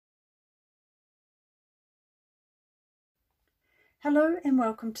Hello and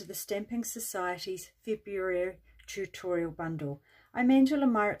welcome to the Stamping Society's February tutorial bundle. I'm Angela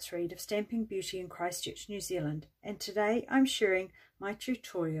Meiritz-Reid of Stamping Beauty in Christchurch, New Zealand, and today I'm sharing my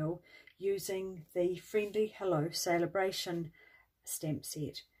tutorial using the Friendly Hello Sale-A-Bration stamp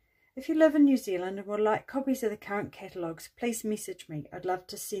set. If you live in New Zealand and would like copies of the current catalogues, please message me. I'd love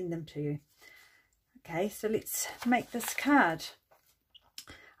to send them to you. Okay, so let's make this card.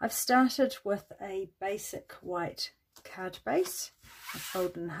 I've started with a basic white card base. I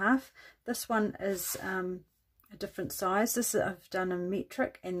fold in half. This one is a different size. This I've done in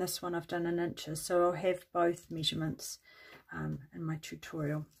metric and this one I've done in inches, so I'll have both measurements in my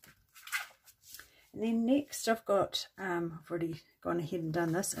tutorial. And then next I've got I've already gone ahead and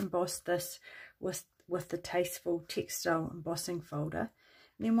done this, embossed this with the Tasteful Textile embossing folder.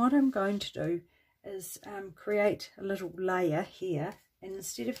 And then what I'm going to do is create a little layer here, and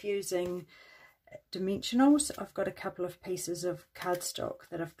instead of using dimensionals, I've got a couple of pieces of cardstock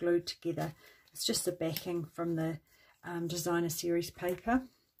that I've glued together. It's just the backing from the designer series paper,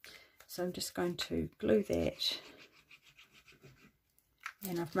 so I'm just going to glue that,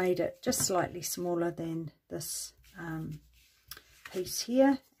 and I've made it just slightly smaller than this piece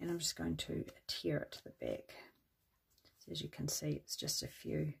here, and I'm just going to adhere it to the back. So as you can see, it's just a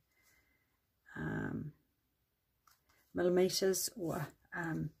few millimeters, or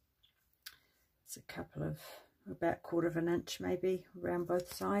it's a couple of, about 1/4 of an inch maybe, around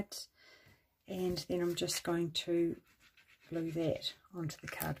both sides. And then I'm just going to glue that onto the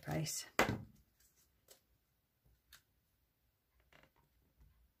card base.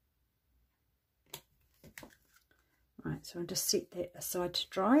 Right, so I'll just set that aside to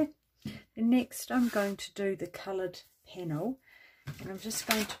dry. And next I'm going to do the coloured panel, and I'm just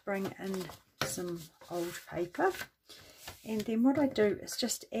going to bring in some old paper. And then what I do is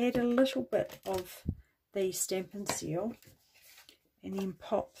just add a little bit of the Stampin' Seal and then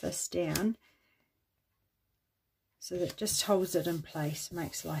pop this down so that it just holds it in place,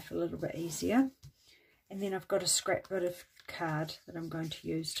 makes life a little bit easier. And then I've got a scrap bit of card that I'm going to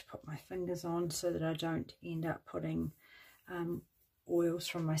use to put my fingers on so that I don't end up putting oils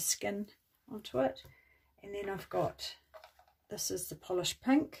from my skin onto it. And then I've got, this is the polished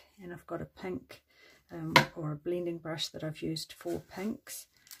pink, and I've got a pink or a blending brush that I've used for pinks,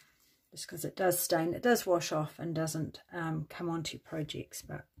 just because it does stain, it does wash off and doesn't come onto your projects,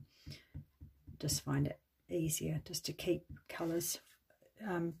 but just find it easier just to keep colours,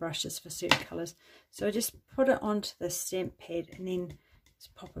 brushes for certain colours. So I just put it onto the stamp pad and then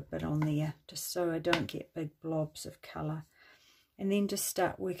just pop a bit on there just so I don't get big blobs of colour, and then just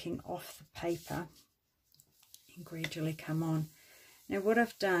start working off the paper and gradually come on. Now what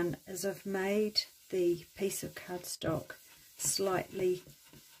I've done is I've made the piece of cardstock slightly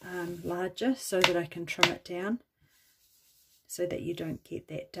larger so that I can trim it down so that you don't get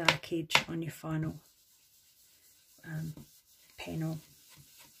that dark edge on your final panel.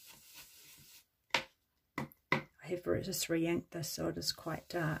 I have just re-inked this so it is quite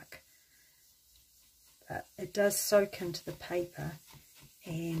dark, but it does soak into the paper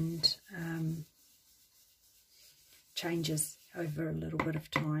and changes over a little bit of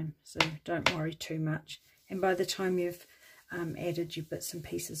time, so don't worry too much. And by the time you've added your bits and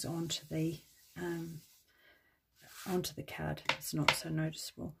pieces onto the card, it's not so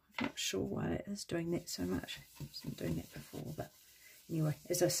noticeable. I'm not sure why it is doing that so much. I wasn't doing that before, but anyway,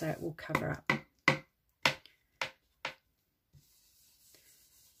 as I say, it will cover up.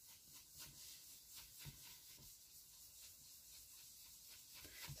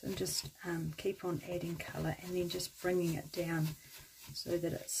 So I'm just keep on adding colour and then just bringing it down so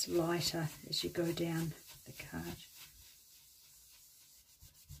that it's lighter as you go down the card.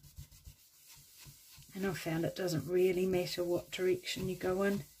 And I've found it doesn't really matter what direction you go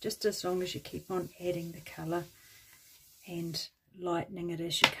in, just as long as you keep on adding the colour and lightening it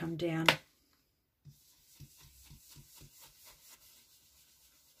as you come down.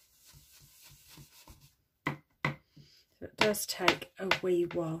 It does take a wee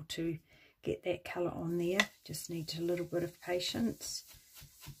while to get that colour on there, just needs a little bit of patience.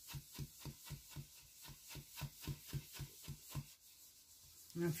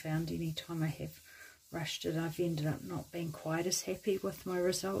 And I've found any time I have rushed it, I've ended up not being quite as happy with my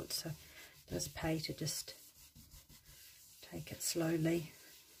results, so it does pay to just take it slowly.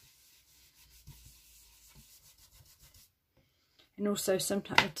 And also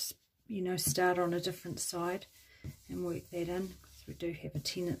sometimes, you know, start on a different side and work that in, because we do have a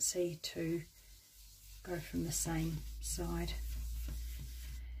tendency to go from the same side.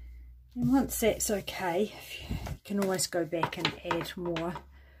 And once that's okay, you can always go back and add more.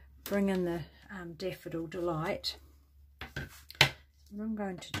 Bring in the Daffodil Delight, what I'm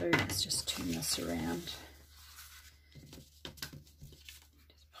going to do is just turn this around.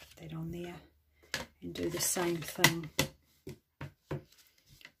 Just pop that on there and do the same thing.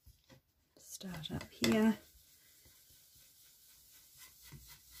 Start up here.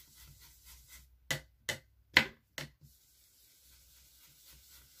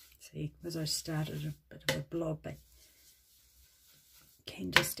 See, because I started a bit of a blob, but you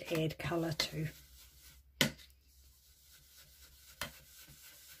can just add colour to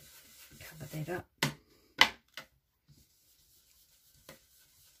cover that up.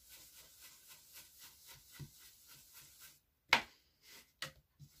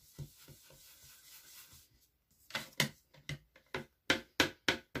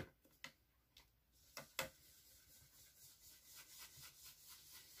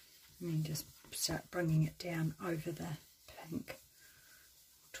 And then just start bringing it down over the pink,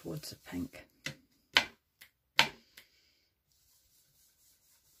 towards the pink.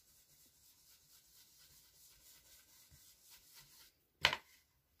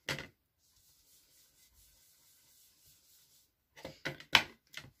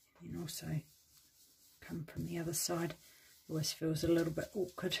 And also come from the other side. Always feels a little bit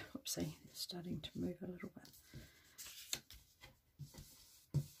awkward. Oopsie, it's starting to move a little bit.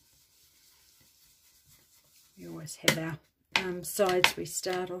 We always have our sides we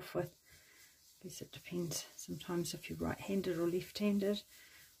start off with. I guess it depends sometimes if you're right-handed or left-handed,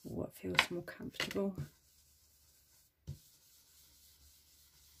 or what feels more comfortable.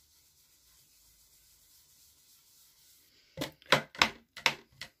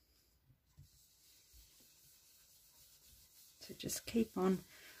 So just keep on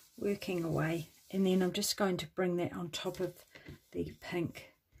working away, and then I'm just going to bring that on top of the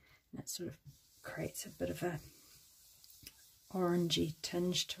pink, and that sort of creates a bit of a orangey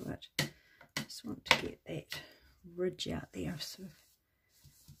tinge to it. Just want to get that ridge out there. I sort of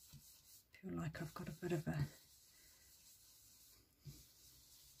feel like I've got a bit of a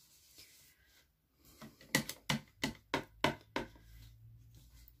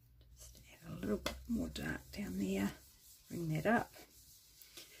just add a little bit more dark down there, bring that up,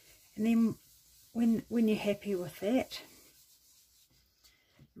 and then when you're happy with that,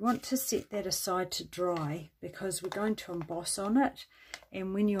 you want to set that aside to dry, because we're going to emboss on it,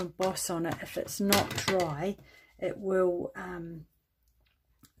 and when you emboss on it, if it's not dry, it will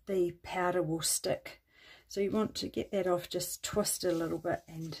the powder will stick. So you want to get that off, just twist it a little bit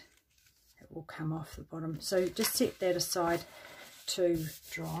and it will come off the bottom. So just set that aside to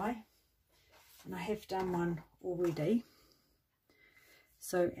dry, and I have done one already.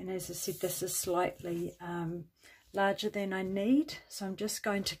 So, and as I said, this is slightly larger than I need, so I'm just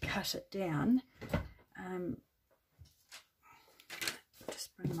going to cut it down.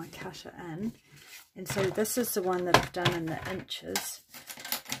 Just bring my cutter in, and so this is the one that I've done in the inches.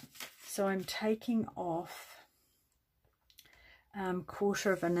 So I'm taking off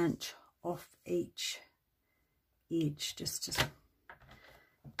 1/4 of an inch off each edge, just to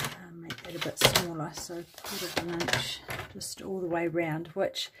make that a bit smaller. So 1/4 of an inch just all the way round,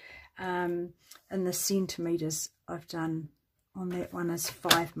 which in the centimetres I've done on that one is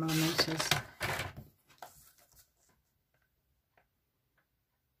 5mm.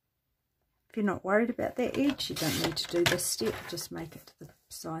 If you're not worried about that edge, you don't need to do this step, just make it to the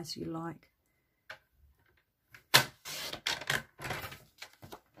size you like.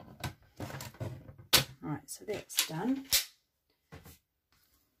 Alright, so that's done.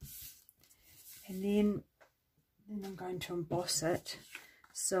 And then I'm going to emboss it.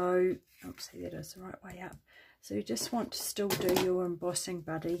 So, oopsie, that is the right way up. So you just want to still do your embossing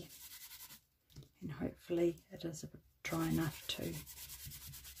buddy, and hopefully it is a bit dry enough to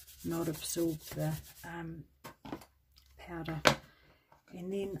not absorb the powder.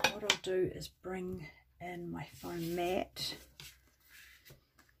 And then what I'll do is bring in my foam mat.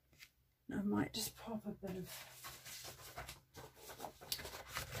 I might just pop a bit of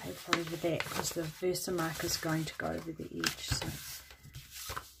paper over that, because the Versamark is going to go over the edge. So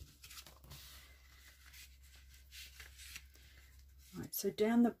right, so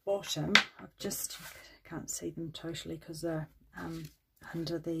down the bottom, I've just, can't see them totally because they're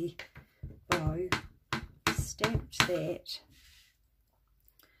under the bow, stamped that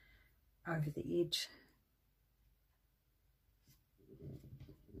over the edge.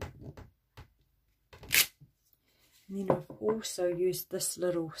 And then I've also used this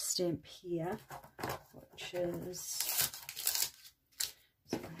little stamp here, which is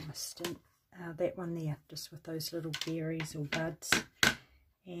that one there, just with those little berries or buds,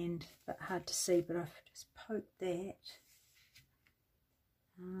 and a bit hard to see, but I've just poked that.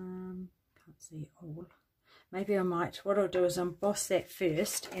 Can't see it all, maybe I might, what I'll do is emboss that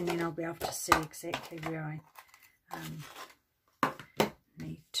first, and then I'll be able to see exactly where I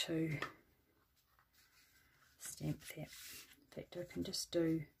need to stamp that. In fact, I can just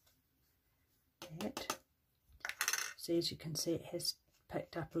do that. So as you can see, it has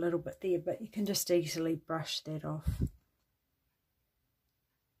picked up a little bit there, but you can just easily brush that off.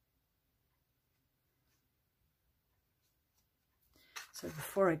 So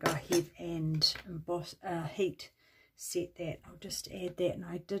before I go ahead and emboss, heat set that, I'll just add that, and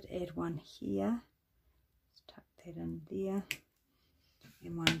I did add one here. Let's tuck that in there,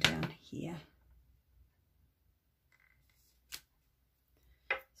 and one down here.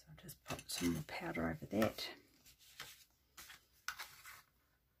 So I'll just put some more powder over that.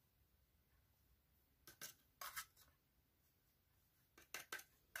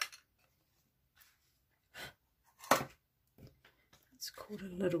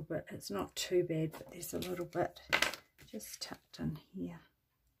 A little bit, it's not too bad, but there's a little bit just tucked in here,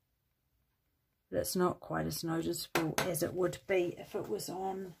 but it's not quite as noticeable as it would be if it was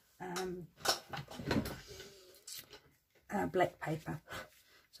on black paper.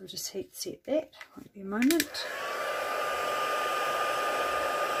 So I'll just heat set that. Won't be a moment.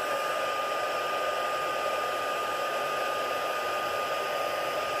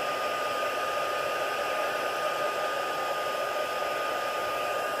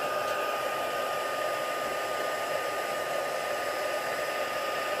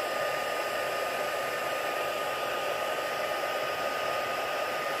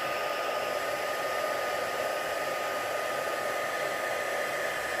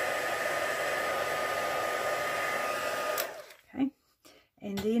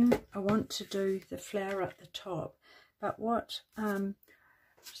 And then I want to do the flower at the top, but what,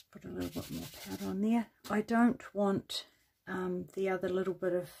 just put a little bit more powder on there. I don't want the other little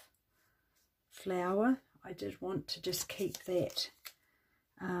bit of flower. I did want to just keep that.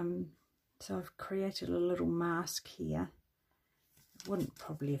 So I've created a little mask here. It wouldn't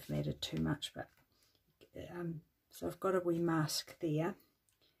probably have mattered too much, but so I've got a wee mask there,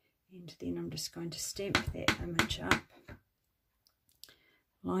 and then I'm just going to stamp that image up.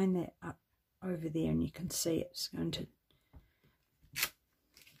 Line that up over there, and you can see it's going to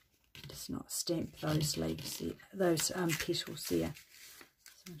just not stamp those leaves there, those petals there.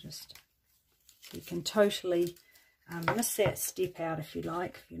 So just, you can totally miss that step out if you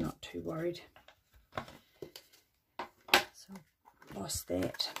like, if you're not too worried. So emboss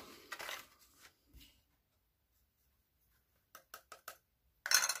that.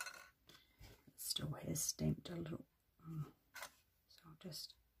 It still has stamped a little.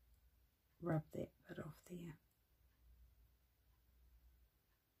 Just rub that bit off there.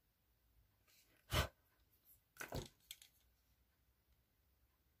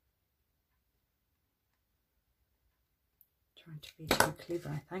 Trying to be too clever,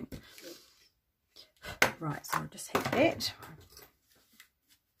 I think. Right, so I'll just heat that.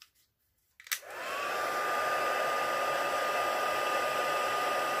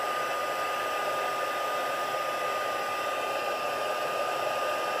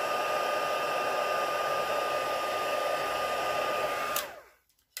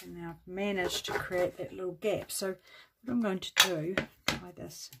 Managed to create that little gap. So what I'm going to do, try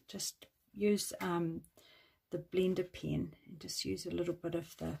this, just use the blender pen and just use a little bit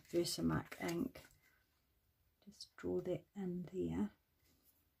of the Versamark ink. Just draw that in there.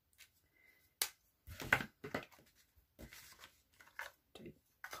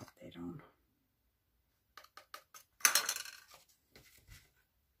 Pop that on.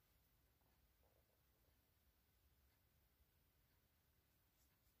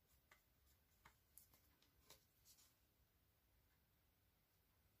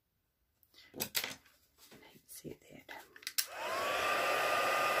 Set that.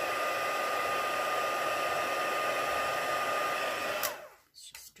 Let's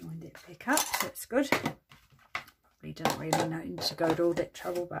just join that back up, so that's good. Probably didn't really need to go to all that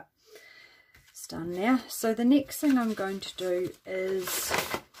trouble, but it's done now. So the next thing I'm going to do is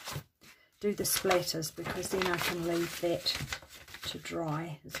do the splatters, because then I can leave that to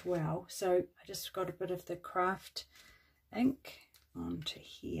dry as well. So I just got a bit of the craft ink onto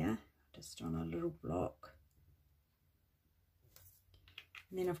here, just on a little block,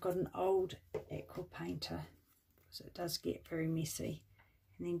 and then I've got an old aqua painter, because it does get very messy,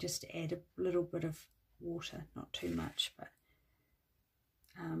 and then just add a little bit of water, not too much, but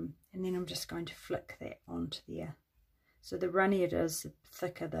and then I'm just going to flick that onto there. So the runnier it is, the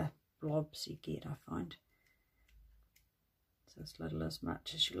thicker the blobs you get, I find. So as little as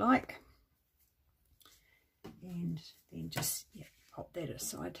much as you like, and then just pop that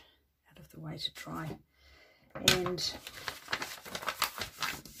aside, out of the way to dry. And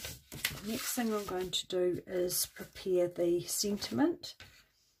the next thing I'm going to do is prepare the sentiment,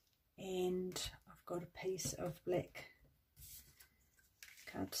 and I've got a piece of black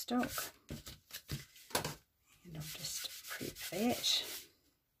cardstock, and I'll just prep that,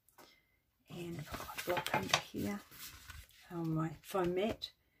 and I've got my block under here on my foam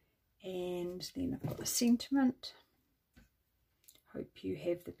mat, and then I've got the sentiment. Hope you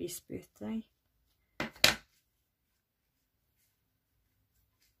have the best birthday.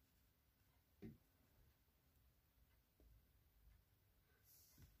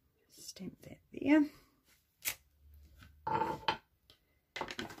 Stamp that there. A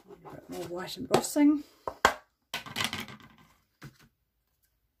bit more white embossing.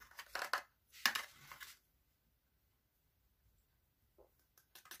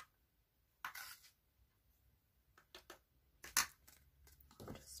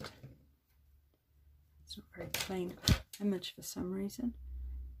 It's not very clean image for some reason.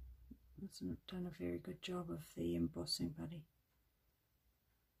 Hasn't done a very good job of the embossing buddy.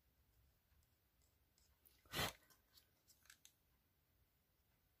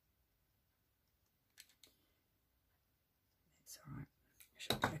 That's alright.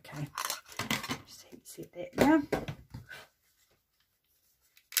 Should be okay. Just heat set that now.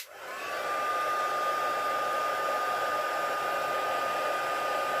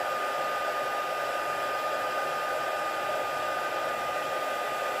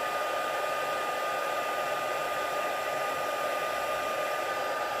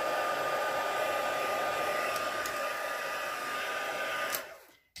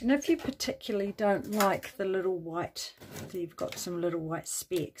 And if you particularly don't like the little white, you've got some little white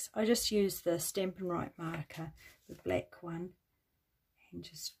specks, I just use the Stampin' Right marker, the black one, and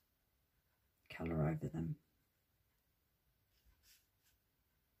just colour over them.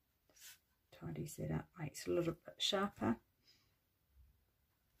 Tidies that up, makes it a little bit sharper.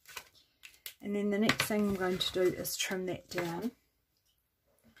 And then the next thing I'm going to do is trim that down.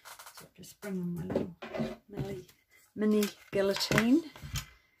 So I'll just bring in my little mini guillotine.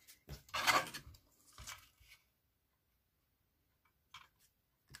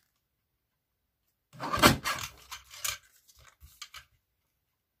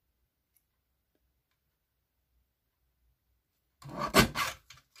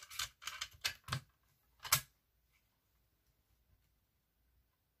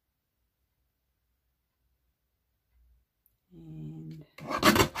 And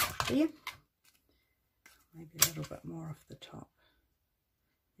there, maybe a little bit more off the top.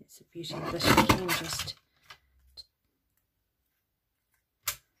 That's the beauty of this, you can just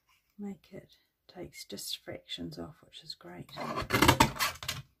make it, takes just fractions off, which is great.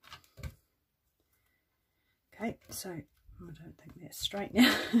 Okay, so I don't think that's straight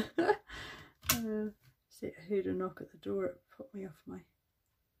now. I heard a knock at the door, it put me off my,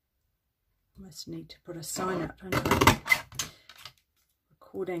 almost need to put a sign out, don't I?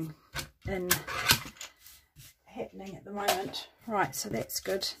 Recording in happening at the moment. Right, so that's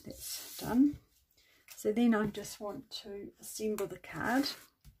good, that's done. So then I just want to assemble the card,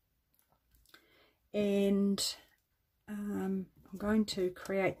 and I'm going to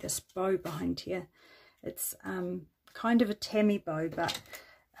create this bow behind here. It's kind of a Tammy bow, but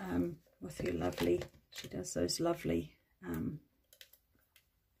with her lovely, she does those lovely,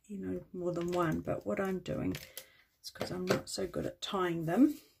 you know, more than one. But what I'm doing is, because I'm not so good at tying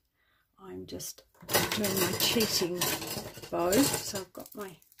them, I'm just doing my cheating bow. So I've got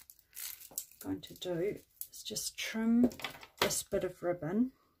my, going to do is just trim this bit of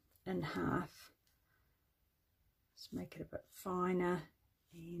ribbon in half, just make it a bit finer,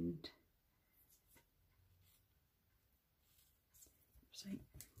 and see,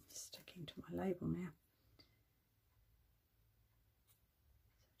 sticking to my label now.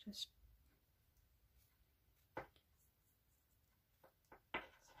 So just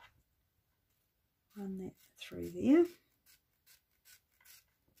run that through there.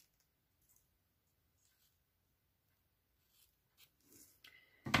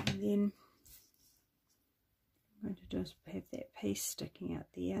 And then I'm going to just have that piece sticking out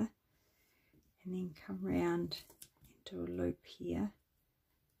there, and then come round into a loop here,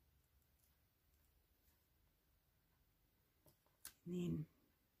 and then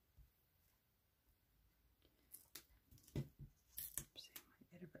make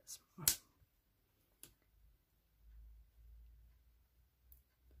that a bit smaller.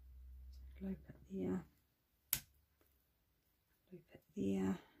 So loop it there, loop it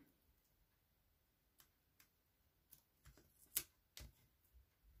there.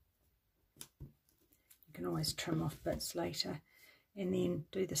 You can always trim off bits later, and then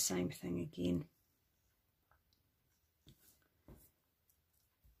do the same thing again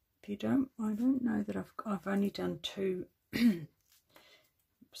If you don't, I don't know that I've only done two.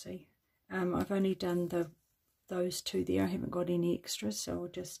 See, I've only done those two there. I haven't got any extras, so I'll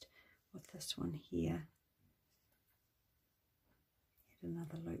just with this one here add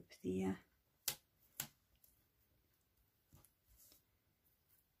another loop there.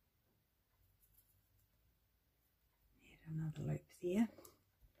 Add another loop there,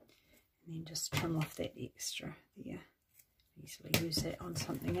 and then just trim off that extra there. Easily use that on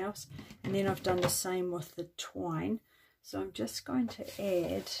something else. And then I've done the same with the twine, so I'm just going to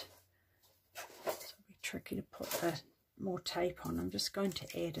add, it'll be tricky to put the more tape on, I'm just going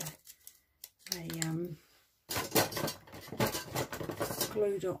to add a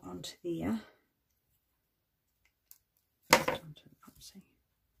glue dot onto there, to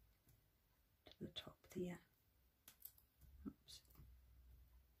the top there. Oops,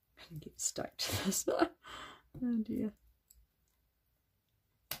 I can get stuck to this. Oh dear.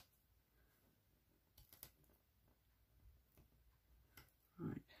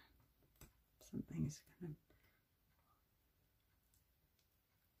 Right, something's going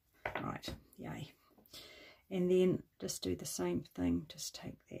to, right, yay. And then just do the same thing, just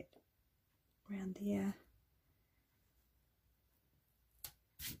take that round there,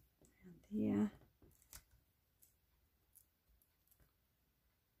 round there,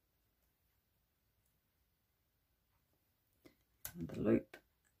 and the loop,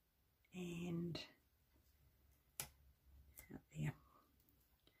 and out there.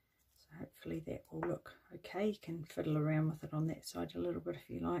 So hopefully that will look okay. You can fiddle around with it on that side a little bit if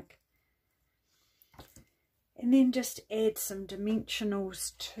you like. And then just add some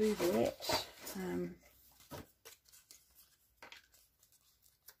dimensionals to that.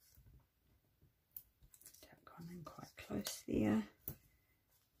 Tuck on in quite close there.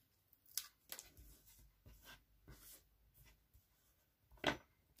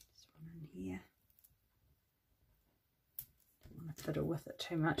 This one in here. Don't want to fiddle with it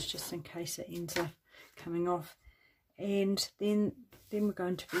too much, just in case it ends up coming off. And then we're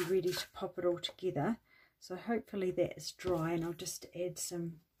going to be ready to pop it all together. So hopefully that is dry, and I'll just add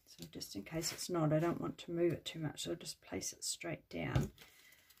some, so just in case it's not, I don't want to move it too much, so I'll just place it straight down.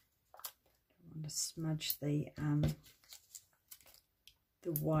 I don't want to smudge the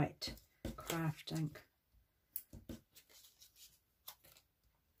white craft ink.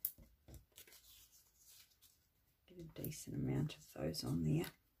 Get a decent amount of those on there.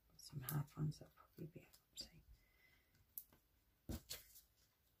 Some half ones that'll probably be.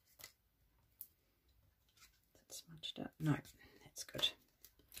 Smudged up. No, that's good.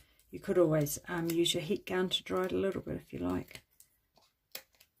 You could always use your heat gun to dry it a little bit if you like.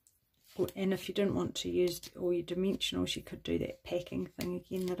 And if you didn't want to use all your dimensionals, you could do that packing thing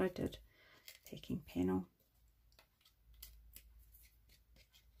again that I did. Packing panel.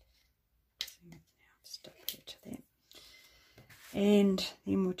 So now I've stuck that to that. And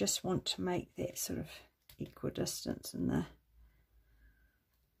then we'll just want to make that sort of equidistance in the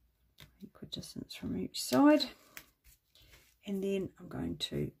equidistance from each side. And then I'm going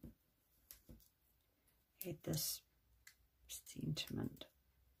to add this sentiment.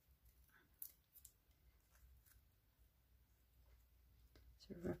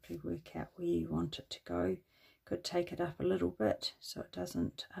 So roughly work out where you want it to go. Could take it up a little bit so it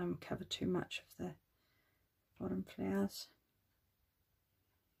doesn't cover too much of the bottom flowers.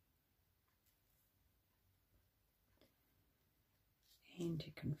 And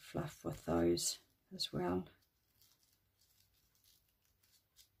you can fluff with those as well.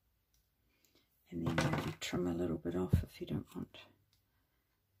 And then maybe trim a little bit off if you don't want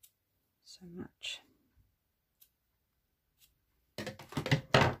so much.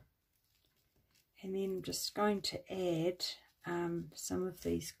 And then I'm just going to add some of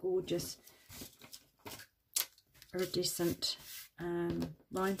these gorgeous iridescent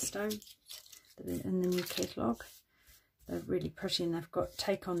rhinestones that are in the new catalogue. They're really pretty, and they've got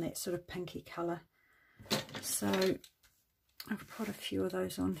take on that sort of pinky colour. So I've put a few of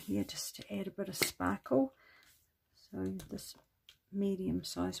those on here just to add a bit of sparkle. So this medium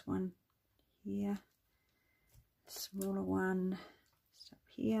sized one here, smaller one just up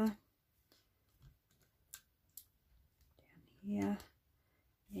here, down here,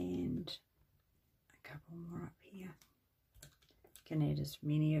 and a couple more up here. You can add as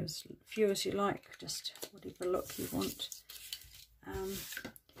many as few as you like, just whatever look you want. And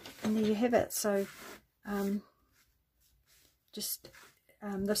there you have it. So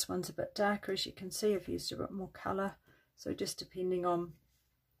this one's a bit darker, as you can see. I've used a bit more colour, so just depending on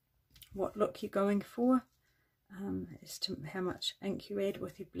what look you're going for as to how much ink you add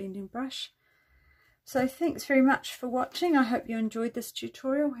with your blending brush. So thanks very much for watching. I hope you enjoyed this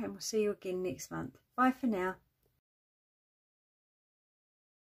tutorial, and we'll see you again next month. Bye for now.